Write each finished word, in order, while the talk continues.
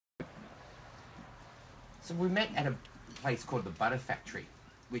So we met at a place called the Butter Factory,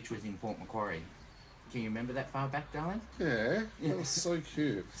 which was in Port Macquarie. Can you remember that far back, darling? Yeah, that was so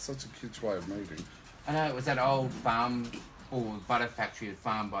cute. Such a cute way of meeting. I know, it was that old farm, or butter factory, a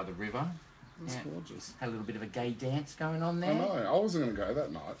farm by the river. It's gorgeous. Had a little bit of a gay dance going on there. I know. I wasn't going to go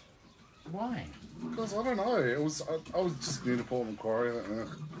that night. Why? Because, I don't know, I was just new to Port Macquarie.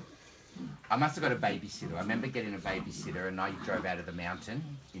 I must have got a babysitter. I remember getting a babysitter and I drove out of the mountain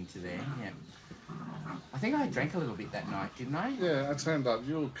into there. Yeah. I think I drank a little bit that night, didn't I? Yeah, I turned up.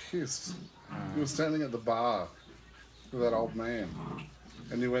 You were pissed. You were standing at the bar with that old man.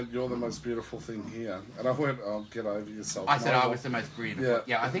 And you went, "You're the most beautiful thing here." And I went, "Oh, get over yourself." I said I was the most beautiful.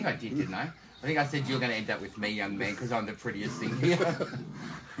 Yeah. I think I did, didn't I? I think I said you're going to end up with me, young man, because I'm the prettiest thing here.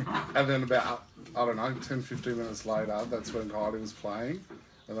 And then about, I don't know, 10, 15 minutes later, that's when Heidi was playing.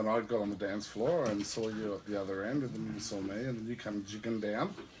 And then I got on the dance floor and saw you at the other end, and then you saw me, and then you come jigging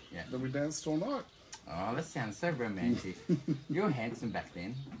down. Yeah. Then we danced all night. Oh, that sounds so romantic. You were handsome back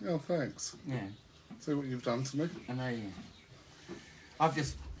then. Oh, thanks. Yeah. See what you've done to me? I know you.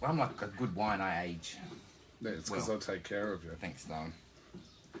 I'm like a good wine, I age. Yeah, it's because I take care of you. Thanks, darling.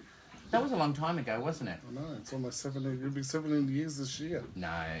 That was a long time ago, wasn't it? I know, it's almost 17, it'll be 17 years this year.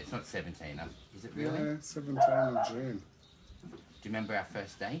 No, it's not 17. Is it really? Yeah, 17 in June. Do you remember our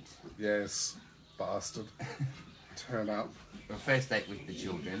first date? Yes, bastard. Turn up. Our first date with the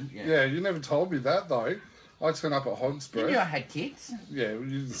children. Yeah. Yeah, you never told me that though. I turn up at Hog's You Breath. knew I had kids. Yeah, you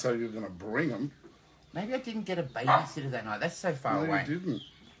didn't say you were going to bring them. Maybe I didn't get a babysitter that night. That's so far No, away. you didn't.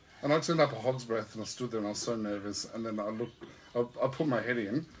 And I turned up at Hog's Breath and I stood there and I was so nervous. And then I put my head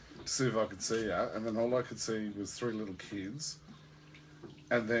in to see if I could see her. And then all I could see was 3 little kids.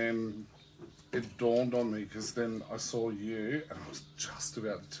 And then it dawned on me because then I saw you and I was just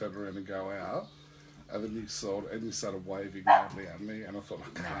about to turn around and go out. And then you started waving loudly at me, and I thought,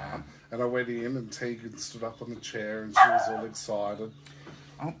 I can't. And I went in, and Tegan stood up on the chair, and she was all excited.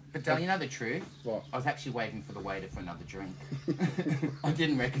 Oh, but Dale, you know the truth? What? I was actually waiting for the waiter for another drink. I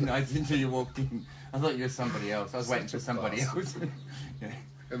didn't recognise you until you walked in. I thought you were somebody else. I was waiting for somebody else. Yeah.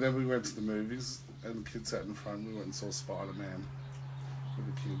 And then we went to the movies, and the kids sat in front. We went and saw Spider-Man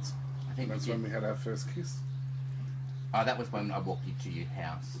with the kids. I think And that's when we had our first kiss. Oh, that was when I walked into your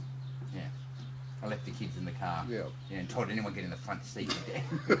house. Yeah. I left the kids in the car. Yeah. Yeah, and told anyone get in the front seat.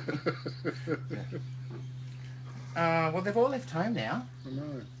 Yeah. Well, they've all left home now. I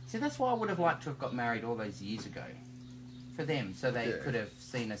know. See, that's why I would have liked to have got married all those years ago. For them, so they could have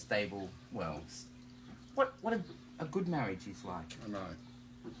seen a stable, what a good marriage is like. I know.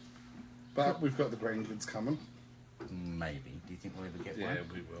 But we've got the grandkids coming. Maybe. Do you think we'll ever get one? Yeah,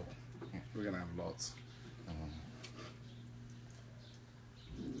 we will. Yeah. We're going to have lots.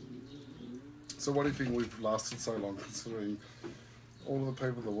 So what do you think we've lasted so long, considering all of the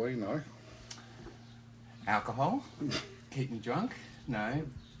people that we know? Alcohol? Keep me drunk? No.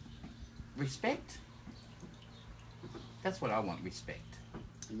 Respect? That's what I want, respect.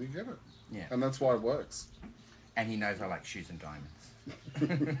 And we get it. Yeah. And that's why it works. And he knows I like shoes and diamonds.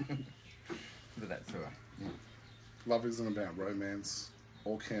 But that's all right. Yeah. Love isn't about romance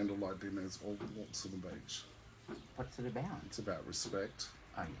or candlelight dinners or walks on the beach. What's it about? It's about respect,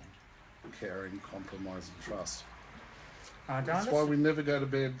 Oh, yeah. caring, compromise and trust. Darling, That's why we never go to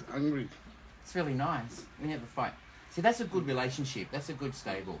bed hungry. It's really nice. We never fight. See, that's a good relationship. That's a good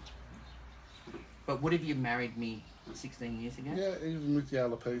stable. But would have you married me 16 years ago? Yeah, even with the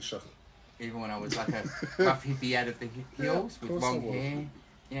alopecia. Even when I was like a rough hippie out of the hills of with course I long would. hair.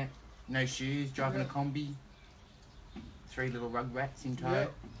 Yeah. No shoes, driving a Yeah. combi. 3 little rug rats in tow. Yeah.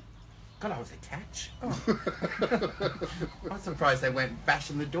 God, I was a catch. Oh. I'm surprised they went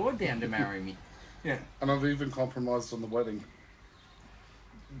bashing the door down to marry me. Yeah. And I've even compromised on the wedding.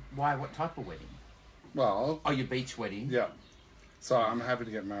 Why? What type of wedding? Well, Oh, your beach wedding? yeah. So I'm happy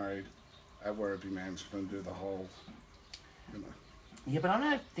to get married at Werribee Mansion and do the whole, you know. Yeah, but I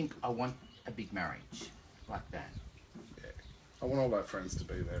don't think I want a big marriage like that. Yeah. I want all our friends to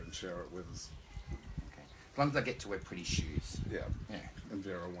be there and share it with us. Okay. As long as I get to wear pretty shoes. Yeah. Yeah. And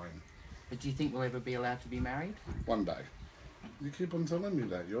Vera Wayne. But do you think we'll ever be allowed to be married? One day. You keep on telling me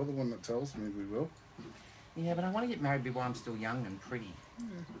that. You're the one that tells me we will. Yeah, but I want to get married before I'm still young and pretty.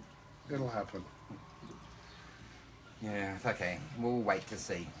 Yeah. It'll happen. Yeah, it's okay. We'll wait to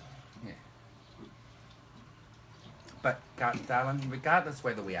see. Yeah. But, darling, regardless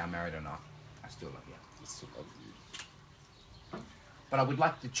whether we are married or not, I still love you. I still love you. But I would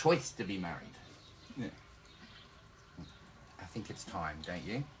like the choice to be married. Yeah. I think it's time, don't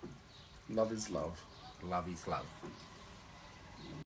you? Love is love. Love is love.